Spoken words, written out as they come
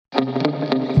Hey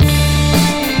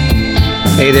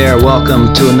there,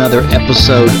 welcome to another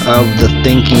episode of the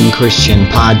Thinking Christian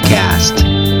Podcast.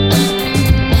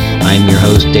 I'm your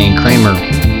host, Dane Kramer,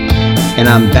 and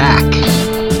I'm back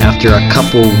after a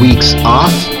couple weeks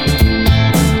off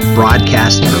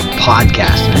podcasting,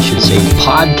 I should say.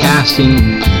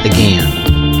 Podcasting again.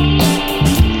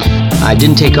 I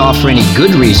didn't take off for any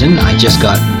good reason. I just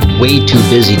got way too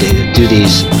busy to do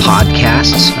these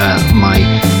podcasts. My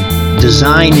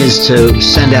design is to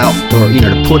send out, or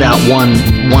to put out one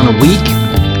a week,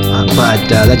 but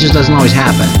that just doesn't always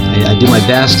happen. I do my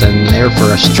best, and there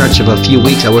for a stretch of a few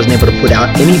weeks I wasn't able to put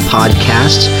out any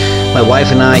podcasts. My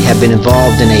wife and I have been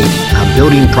involved in a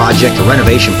building project, a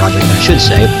renovation project I should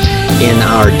say, in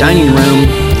our dining room,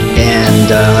 and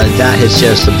that has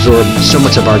just absorbed so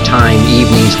much of our time,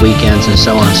 evenings, weekends, and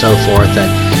so on and so forth,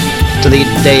 that till the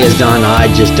day is done I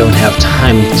just don't have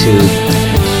time to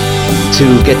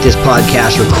get this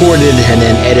podcast recorded and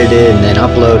then edited and then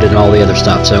uploaded and all the other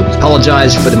stuff. So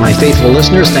apologize for my faithful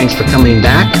listeners. Thanks for coming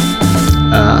back.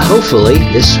 Hopefully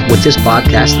with this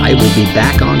podcast I will be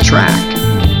back on track.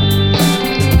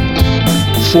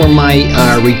 For my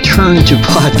return to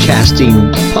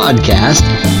podcasting podcast,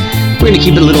 we're going to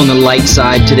keep it a little on the light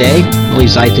side today. At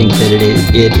least I think that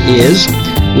it is,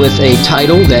 with a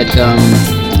title that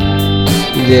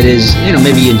is,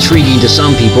 maybe intriguing to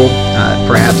some people.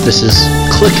 Perhaps this is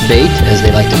clickbait, as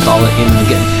they like to call it.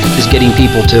 Just getting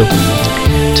people to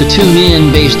tune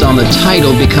in based on the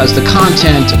title, because the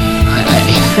content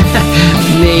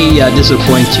may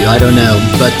disappoint you. I don't know,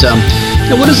 but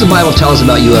what does the Bible tell us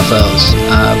about UFOs?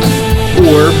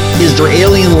 Or is there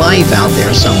alien life out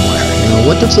there somewhere?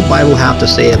 What does the Bible have to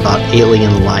say about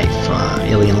alien life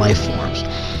forms?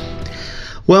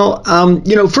 Well,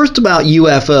 first about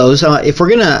UFOs, if we're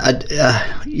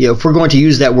going to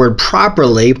use that word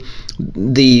properly,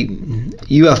 the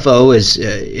UFO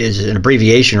is an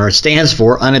abbreviation, or it stands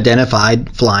for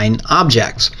unidentified flying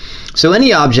objects. So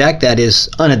any object that is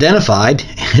unidentified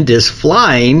and is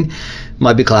flying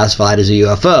might be classified as a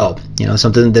UFO.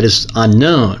 Something that is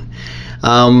unknown.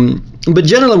 But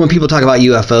generally, when people talk about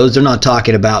UFOs, they're not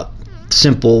talking about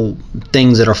simple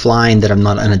things that are flying that are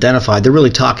not unidentified. They're really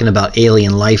talking about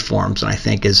alien life forms, and I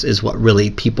think is what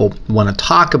really people want to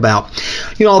talk about.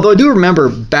 Although I do remember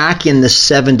back in the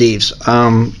 70s,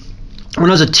 when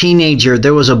I was a teenager,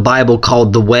 there was a Bible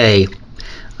called The Way,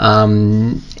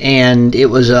 and it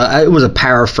was a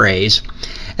paraphrase.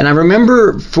 And I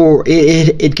remember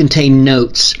it contained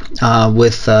notes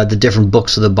with the different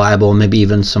books of the Bible, maybe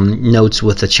even some notes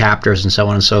with the chapters and so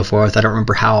on and so forth. I don't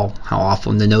remember how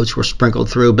often the notes were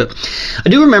sprinkled through, but I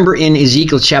do remember in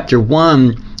Ezekiel chapter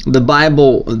 1, the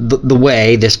Bible, the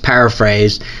Way, this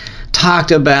paraphrase, talked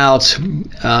about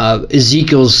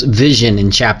Ezekiel's vision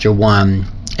in chapter 1,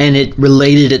 and it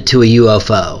related it to a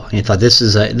UFO. And I thought, this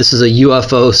is a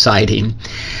UFO sighting.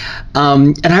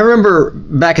 And I remember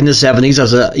back in the 70s, I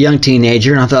was a young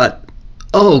teenager, and I thought,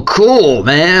 oh, cool,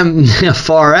 man,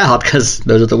 far out, because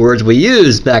those are the words we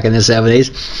used back in the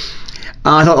 70s.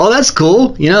 I thought, oh, that's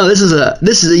cool. This is a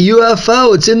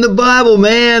UFO. It's in the Bible,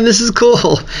 man. This is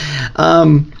cool.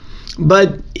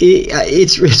 But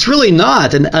it's really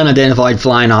not an unidentified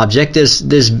flying object. This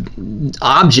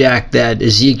object that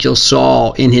Ezekiel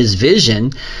saw in his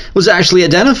vision was actually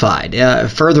identified.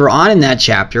 Further on in that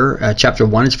chapter, chapter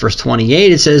 1, it's verse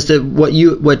 28, it says that what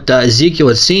Ezekiel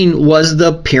had seen was the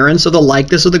appearance of the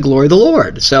likeness of the glory of the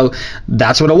Lord. So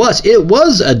that's what it was. It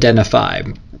was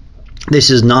identified.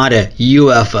 This is not a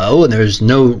UFO, and there's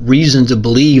no reason to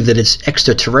believe that it's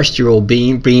extraterrestrial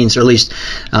beings, or at least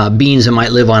beings that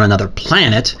might live on another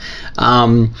planet.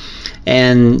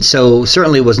 And so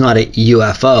certainly it was not a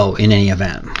UFO in any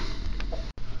event.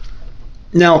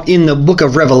 Now, in the book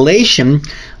of Revelation,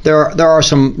 there are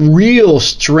some real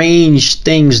strange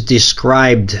things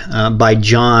described by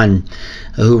John,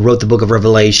 who wrote the book of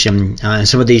Revelation. And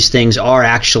some of these things are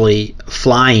actually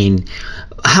flying.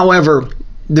 However,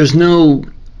 there's no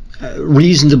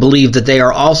reason to believe that they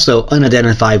are also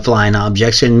unidentified flying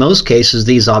objects. In most cases,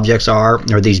 these objects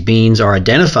these beings are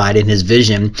identified in his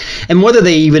vision. And whether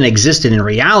they even existed in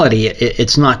reality,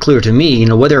 it's not clear to me.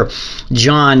 Whether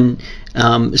John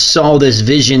saw this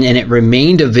vision and it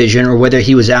remained a vision, or whether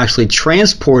he was actually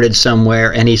transported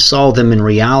somewhere and he saw them in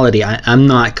reality, I'm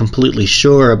not completely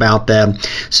sure about them.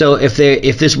 So if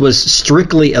this was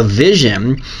strictly a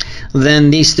vision,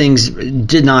 then these things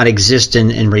did not exist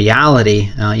in reality.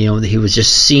 He was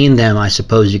just seeing them, I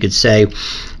suppose you could say,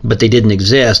 but they didn't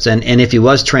exist. And if he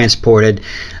was transported,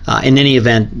 in any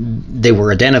event, they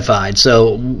were identified.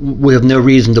 So we have no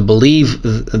reason to believe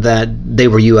that they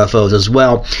were UFOs as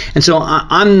well. And so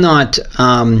I'm not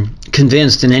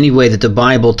convinced in any way that the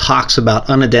Bible talks about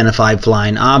unidentified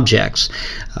flying objects.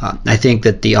 I think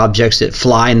that the objects that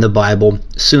fly in the Bible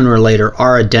sooner or later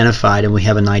are identified and we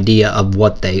have an idea of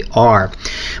what they are.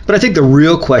 But I think the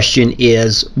real question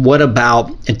is, what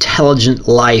about intelligent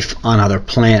life on other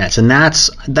planets? And that's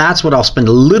what I'll spend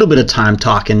a little bit of time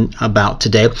talking about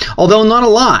today, although not a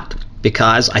lot,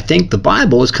 because I think the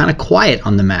Bible is kind of quiet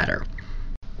on the matter.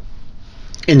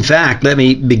 In fact, let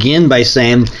me begin by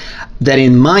saying that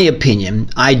in my opinion,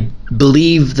 I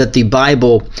believe that the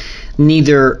Bible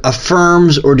neither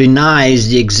affirms or denies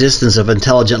the existence of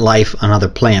intelligent life on other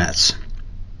planets.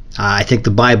 I think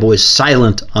the Bible is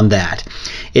silent on that.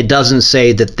 It doesn't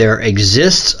say that there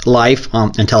exists life,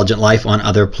 intelligent life on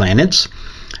other planets,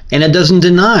 and it doesn't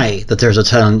deny that there's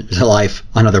intelligent life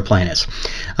on other planets.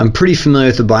 I'm pretty familiar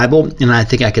with the Bible, and I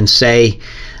think I can say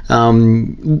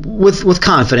with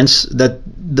confidence that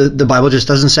the Bible just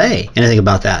doesn't say anything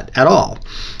about that at all.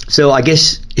 So I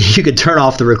guess you could turn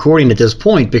off the recording at this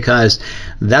point, because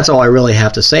that's all I really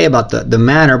have to say about the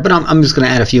matter. But I'm just going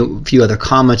to add a few other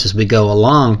comments as we go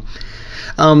along.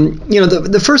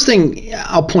 The first thing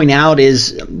I'll point out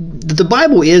is that the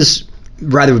Bible is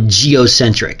rather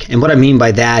geocentric, and what I mean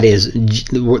by that is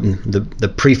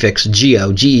the prefix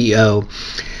geo, G-E-O,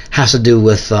 has to do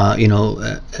with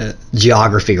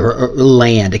geography or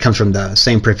land. It comes from the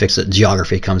same prefix that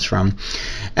geography comes from,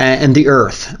 and the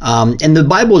earth. And the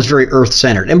Bible is very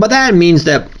earth-centered, and by that it means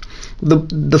that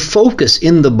the focus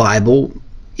in the Bible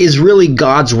is really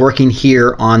God's working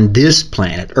here on this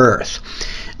planet Earth.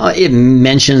 It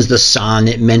mentions the sun,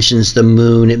 it mentions the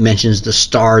moon, it mentions the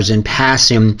stars in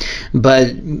passing,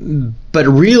 but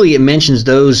really it mentions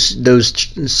those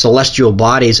celestial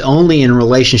bodies only in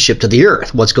relationship to the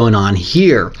earth, what's going on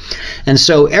here. And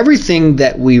so everything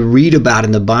that we read about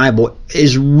in the Bible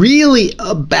is really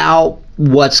about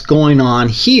what's going on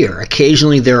here.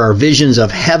 Occasionally there are visions of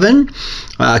heaven.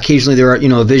 Occasionally there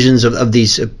are visions of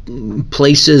these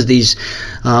places, these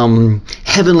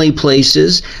heavenly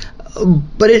places.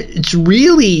 But it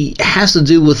really has to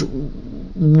do with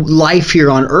life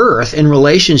here on Earth in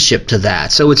relationship to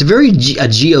that. So it's a very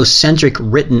geocentric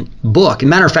written book. As a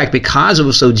matter of fact, because it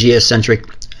was so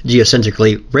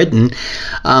geocentrically written,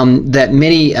 that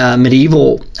many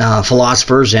medieval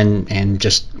philosophers and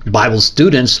just Bible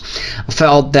students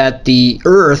felt that the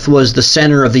Earth was the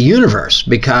center of the universe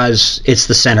because it's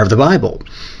the center of the Bible.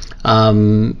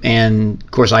 And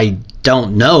of course, I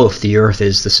don't know if the Earth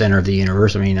is the center of the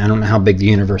universe. I mean, I don't know how big the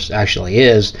universe actually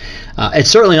is. It's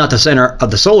certainly not the center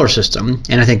of the solar system,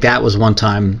 and I think that was one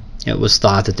time it was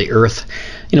thought that the Earth,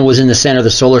 was in the center of the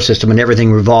solar system and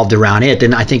everything revolved around it.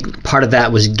 And I think part of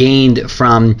that was gained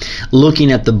from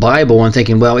looking at the Bible and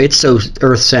thinking, well, it's so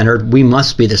Earth-centered, we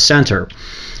must be the center.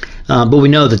 But we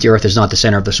know that the Earth is not the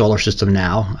center of the solar system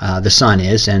now. The sun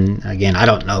is, and again, I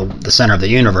don't know the center of the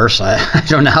universe. I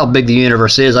don't know how big the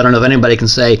universe is. I don't know if anybody can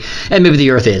say, and maybe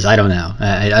the Earth is. I don't know.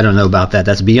 I don't know about that.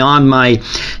 That's beyond my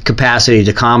capacity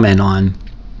to comment on.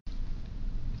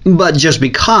 But just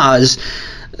because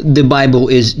the Bible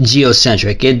is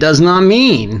geocentric, it does not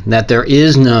mean that there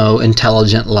is no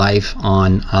intelligent life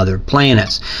on other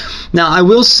planets. Now, I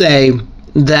will say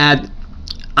that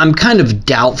I'm kind of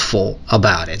doubtful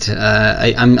about it.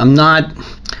 I'm not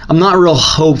real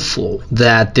hopeful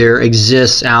that there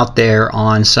exists out there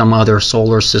on some other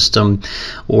solar system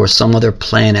or some other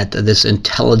planet this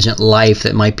intelligent life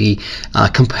that might be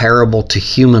comparable to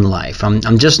human life.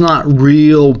 I'm just not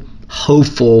real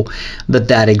hopeful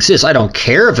that exists. I don't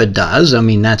care if it does. I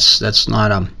mean, that's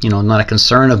not a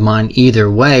concern of mine either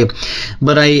way.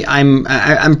 But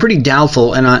I'm pretty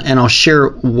doubtful, and I'll share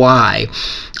why.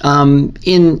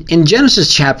 In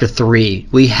Genesis chapter 3,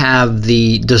 we have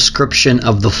the description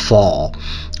of the fall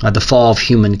of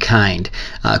humankind.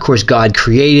 Of course, God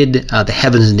created the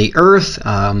heavens and the earth.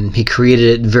 He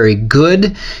created it very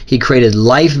good. He created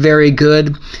life very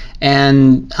good.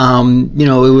 And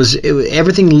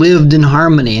everything lived in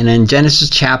harmony. And in Genesis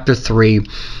chapter 3,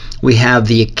 we have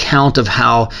the account of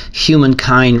how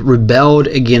humankind rebelled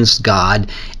against God,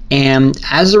 and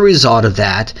as a result of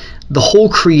that, the whole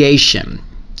creation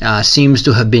seems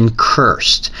to have been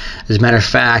cursed. As a matter of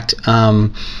fact,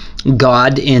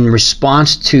 God, in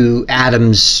response to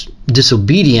Adam's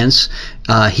disobedience,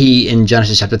 in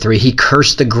Genesis chapter 3, he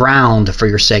cursed the ground for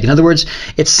your sake. In other words,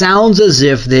 it sounds as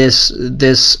if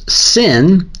this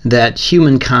sin that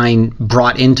humankind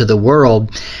brought into the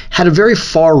world had a very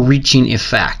far-reaching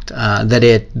effect. That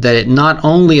it not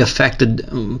only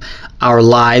affected our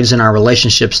lives and our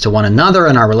relationships to one another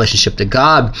and our relationship to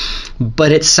God,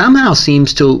 but it somehow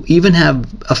seems to even have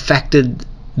affected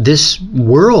this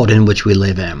world in which we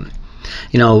live in.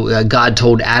 God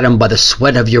told Adam, by the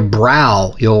sweat of your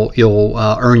brow you'll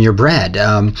earn your bread.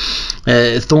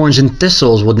 Thorns and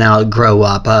thistles will now grow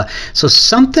up. So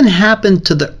something happened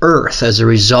to the earth as a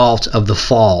result of the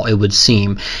fall, it would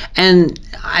seem. And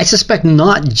I suspect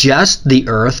not just the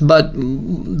earth, but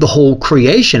the whole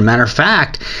creation. Matter of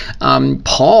fact,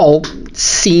 Paul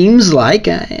seems like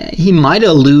he might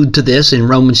allude to this in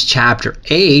Romans chapter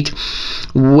 8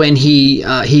 when he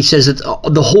says that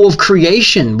the whole of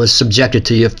creation was subjected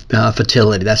to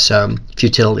futility. That's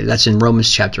futility. That's in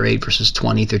Romans chapter 8, verses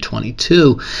 20 through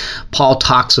 22. Paul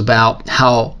talks about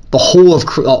how the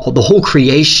whole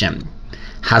creation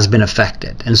has been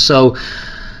affected, and so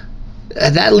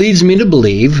that leads me to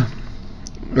believe,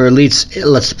 or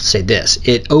let's say this,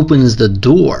 it opens the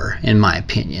door, in my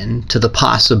opinion, to the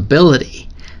possibility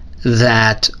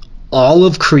that all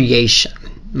of creation,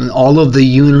 all of the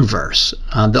universe,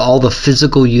 all the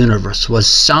physical universe was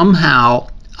somehow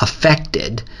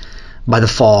affected by the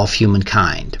fall of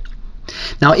humankind.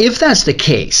 Now, if that's the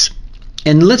case,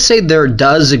 and let's say there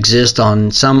does exist on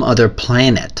some other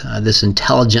planet this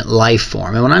intelligent life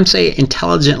form, and when I'm saying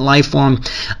intelligent life form,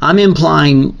 I'm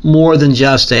implying more than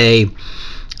just a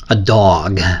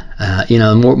dog,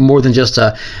 more than just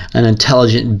an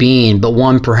intelligent being, but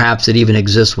one perhaps that even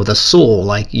exists with a soul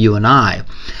like you and I.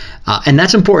 And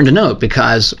that's important to note,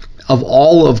 because of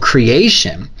all of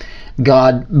creation,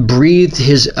 God breathed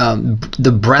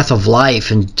the breath of life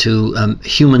into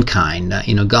humankind.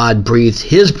 God breathed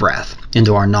His breath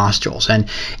into our nostrils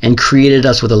and created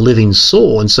us with a living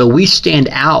soul. And so we stand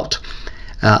out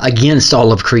against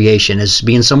all of creation as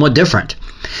being somewhat different.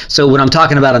 So when I'm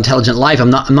talking about intelligent life, I'm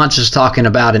not just talking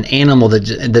about an animal that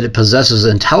it possesses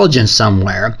intelligence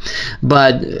somewhere,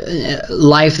 but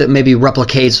life that maybe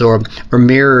replicates or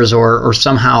mirrors or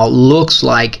somehow looks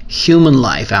like human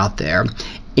life out there,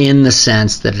 in the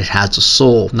sense that it has a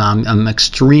soul. Now, I'm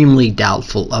extremely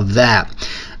doubtful of that.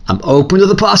 I'm open to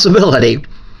the possibility,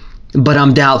 but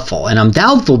I'm doubtful. And I'm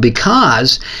doubtful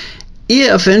because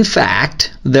if, in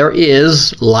fact, there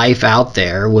is life out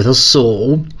there with a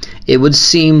soul, it would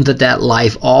seem that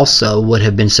life also would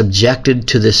have been subjected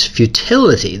to this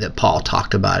futility that Paul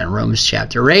talked about in Romans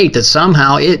chapter 8, that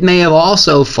somehow it may have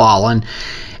also fallen,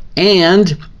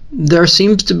 and there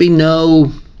seems to be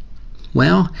no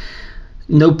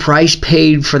price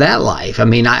paid for that life. I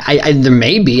mean, there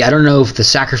may be. I don't know if the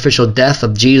sacrificial death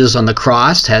of Jesus on the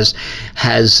cross has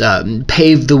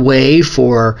paved the way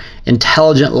for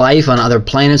intelligent life on other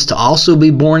planets to also be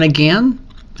born again.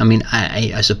 I mean,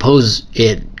 I suppose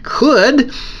it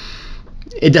could.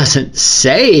 It doesn't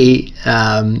say.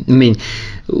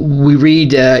 We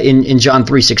read in John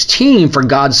 3:16, "For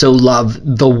God so loved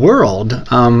the world."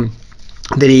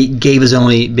 That He gave His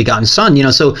only begotten Son.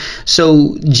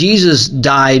 So Jesus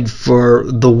died for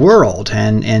the world,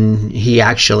 and He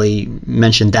actually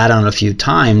mentioned that on a few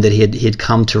times, that He had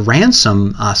come to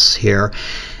ransom us here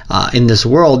in this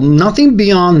world. Nothing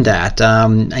beyond that.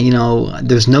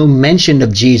 There's no mention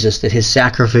of Jesus, that His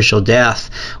sacrificial death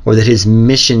or that His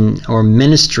mission or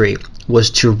ministry was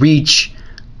to reach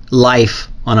life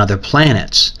on other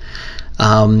planets.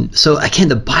 So again,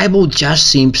 the Bible just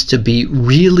seems to be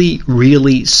really,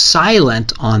 really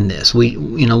silent on this.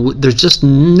 There's just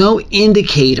no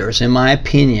indicators, in my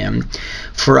opinion,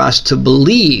 for us to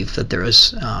believe that there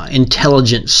is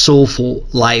intelligent, soulful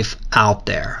life out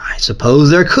there. I suppose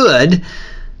there could,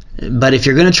 but if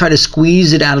you're going to try to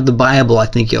squeeze it out of the Bible, I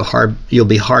think you'll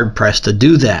be hard pressed to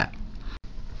do that.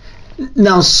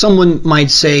 Now, someone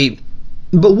might say,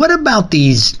 but what about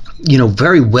these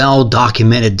very well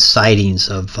documented sightings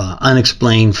of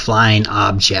unexplained flying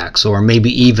objects, or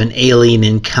maybe even alien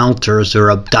encounters or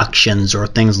abductions or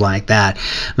things like that?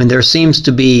 I mean, there seems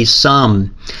to be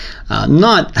some, I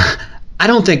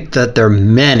don't think that there are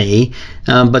many,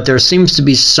 but there seems to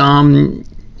be some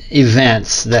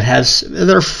events that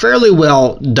are fairly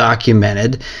well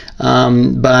documented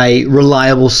by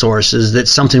reliable sources that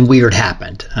something weird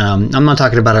happened. I'm not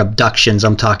talking about abductions.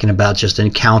 I'm talking about just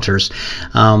encounters.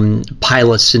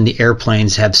 Pilots in the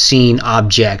airplanes have seen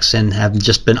objects and have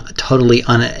just been totally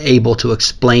unable to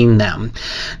explain them.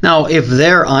 Now, if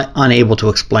they're unable to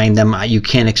explain them, you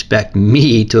can't expect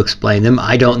me to explain them.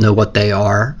 I don't know what they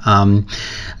are.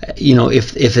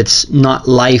 If it's not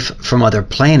life from other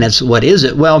planets, what is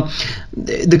it? Well,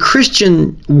 the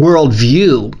Christian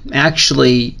worldview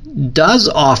actually does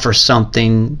offer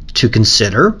something to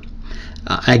consider.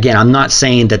 Again, I'm not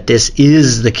saying that this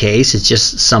is the case. It's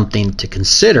just something to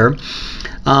consider.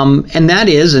 And that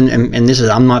is, and this is,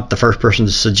 I'm not the first person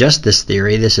to suggest this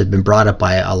theory. This has been brought up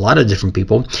by a lot of different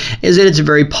people, is that it's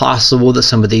very possible that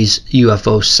some of these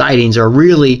UFO sightings are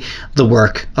really the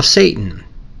work of Satan.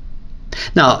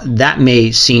 Now, that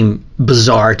may seem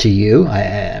bizarre to you.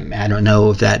 I don't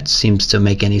know if that seems to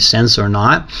make any sense or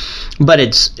not, but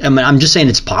I'm just saying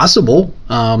it's possible.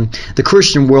 The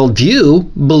Christian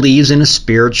worldview believes in a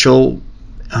spiritual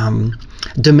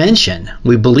dimension.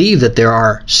 We believe that there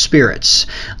are spirits.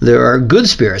 There are good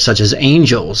spirits, such as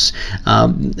angels.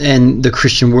 And the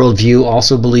Christian worldview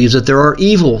also believes that there are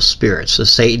evil spirits, so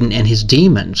Satan and his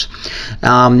demons.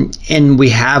 And we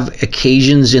have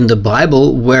occasions in the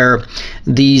Bible where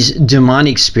these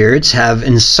demonic spirits have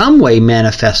in some way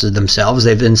manifested themselves.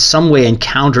 They've in some way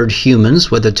encountered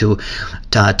humans, whether to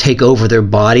take over their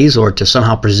bodies or to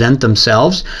somehow present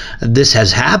themselves. This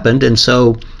has happened, and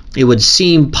so it would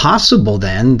seem possible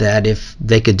then that if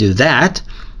they could do that,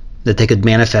 that they could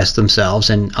manifest themselves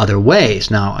in other ways.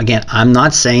 Now, again, I'm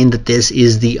not saying that this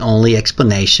is the only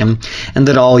explanation and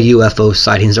that all UFO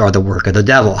sightings are the work of the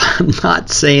devil. I'm not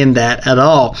saying that at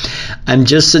all. I'm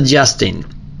just suggesting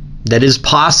that it's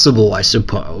possible, I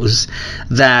suppose,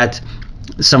 that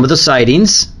some of the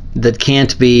sightings that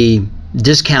can't be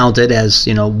discounted as,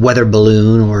 weather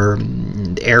balloon or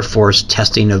Air Force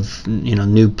testing of,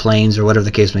 new planes or whatever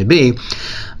the case may be,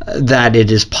 that it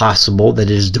is possible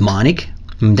that it is demonic.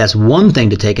 That's one thing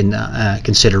to take into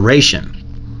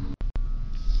consideration.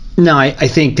 Now, I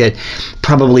think that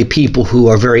probably people who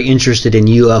are very interested in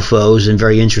UFOs and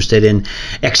very interested in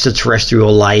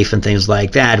extraterrestrial life and things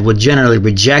like that would generally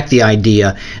reject the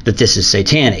idea that this is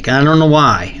satanic. I don't know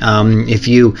why. If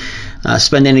you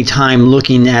spend any time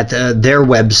looking at their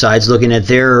websites, looking at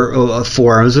their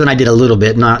forums, and I did a little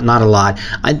bit, not a lot,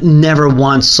 I never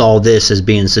once saw this as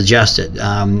being suggested.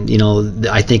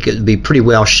 I think it would be pretty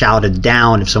well shouted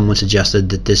down if someone suggested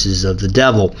that this is of the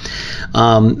devil.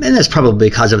 And that's probably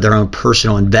because of their own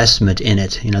personal investment in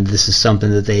it. This is something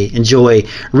that they enjoy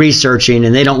researching,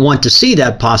 and they don't want to see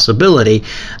that possibility.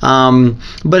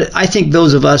 But I think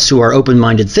those of us who are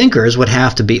open-minded thinkers would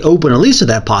have to be open at least to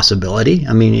that possibility.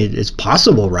 I mean, it's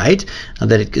possible, right,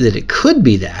 that it could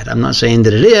be that. I'm not saying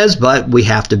that it is, but we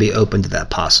have to be open to that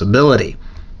possibility.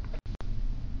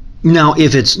 Now,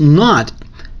 if it's not,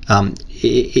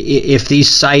 if these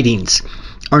sightings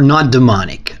are not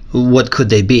demonic, what could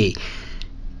they be?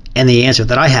 And the answer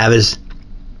that I have is,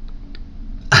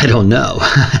 I don't know.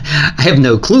 I have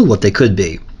no clue what they could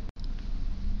be.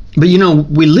 But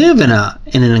we live in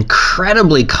an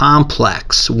incredibly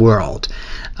complex world.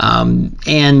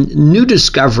 And new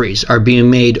discoveries are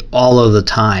being made all of the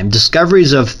time.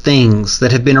 Discoveries of things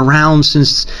that have been around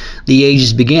since the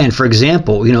ages began. For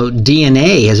example,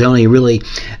 DNA has only really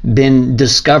been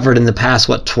discovered in the past,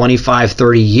 25,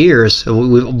 30 years.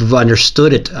 We've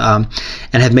understood it and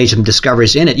have made some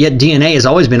discoveries in it. Yet DNA has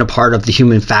always been a part of the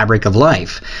human fabric of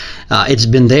life. It's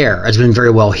been there. It's been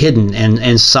very well hidden.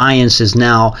 And science is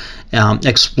now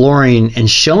exploring and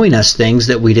showing us things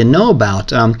that we didn't know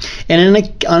about.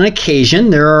 And on occasion,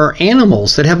 there are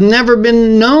animals that have never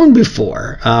been known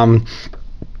before.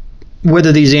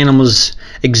 Whether these animals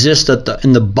exist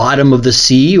in the bottom of the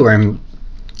sea or in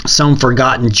some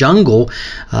forgotten jungle,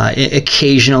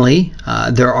 occasionally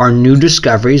there are new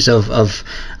discoveries of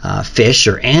fish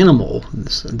or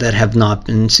animals that have not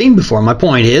been seen before. My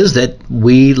point is that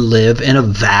we live in a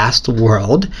vast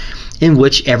world in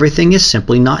which everything is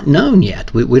simply not known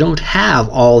yet. We don't have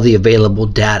all the available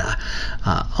data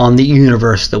on the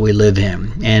universe that we live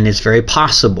in, and it's very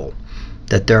possible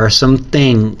that there are some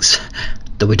things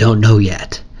that we don't know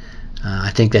yet.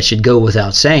 I think that should go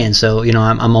without saying. So,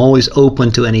 I'm always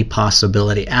open to any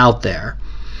possibility out there.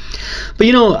 But,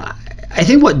 I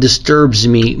think what disturbs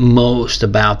me most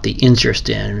about the interest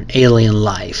in alien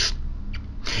life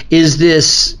is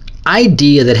this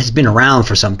idea that has been around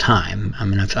for some time. I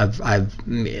mean,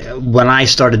 when I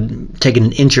started taking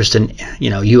an interest in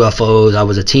UFOs, I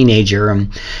was a teenager,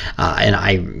 and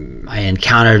I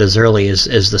encountered it as early as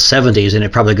the 70s, and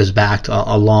it probably goes back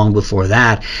to long before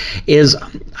that.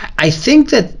 I think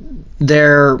that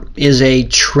there is a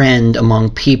trend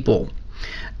among people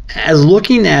as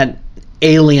looking at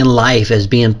alien life as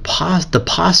being the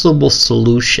possible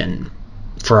solution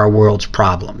for our world's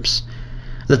problems.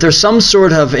 That there's some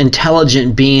sort of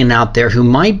intelligent being out there who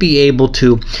might be able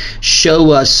to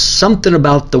show us something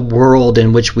about the world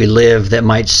in which we live that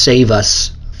might save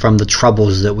us from the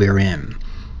troubles that we're in.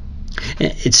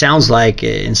 It sounds like,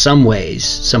 in some ways,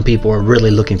 some people are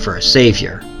really looking for a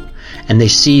savior. And they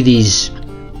see these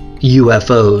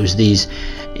UFOs, these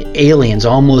aliens,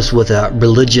 almost with a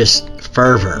religious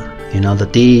fervor.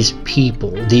 That these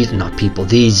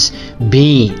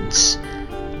beings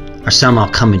are somehow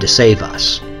coming to save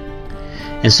us.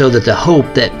 And so that the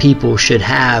hope that people should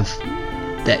have,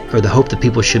 the hope that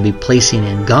people should be placing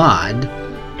in God,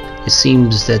 it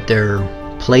seems that they're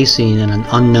placing in an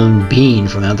unknown being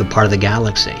from another part of the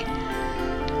galaxy.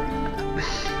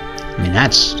 I mean,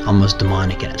 that's almost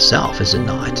demonic in itself, is it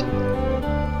not?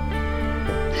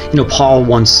 You know, Paul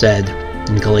once said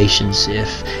in Galatians,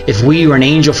 if we or an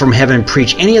angel from heaven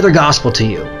preach any other gospel to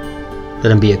you,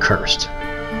 let him be accursed.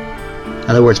 In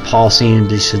other words, Paul seemed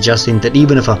to be suggesting that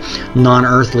even if a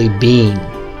non-earthly being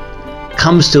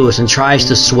comes to us and tries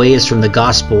to sway us from the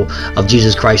gospel of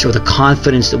Jesus Christ, or the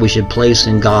confidence that we should place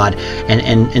in God,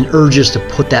 and urge us to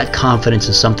put that confidence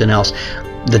in something else,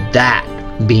 that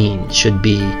being should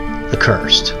be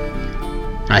accursed.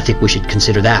 And I think we should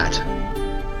consider that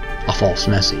a false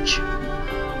message.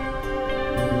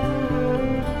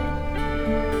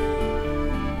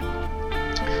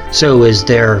 So is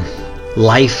there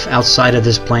life outside of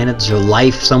this planet? Is there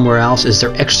life somewhere else? Is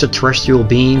there extraterrestrial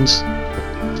beings?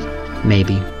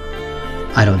 Maybe.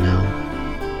 I don't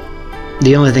know.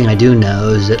 The only thing I do know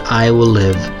is that I will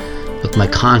live with my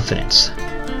confidence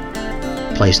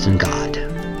placed in God.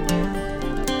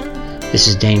 This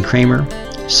is Dane Kramer,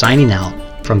 signing out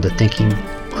from the Thinking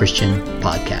Christian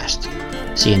Podcast.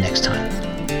 See you next time.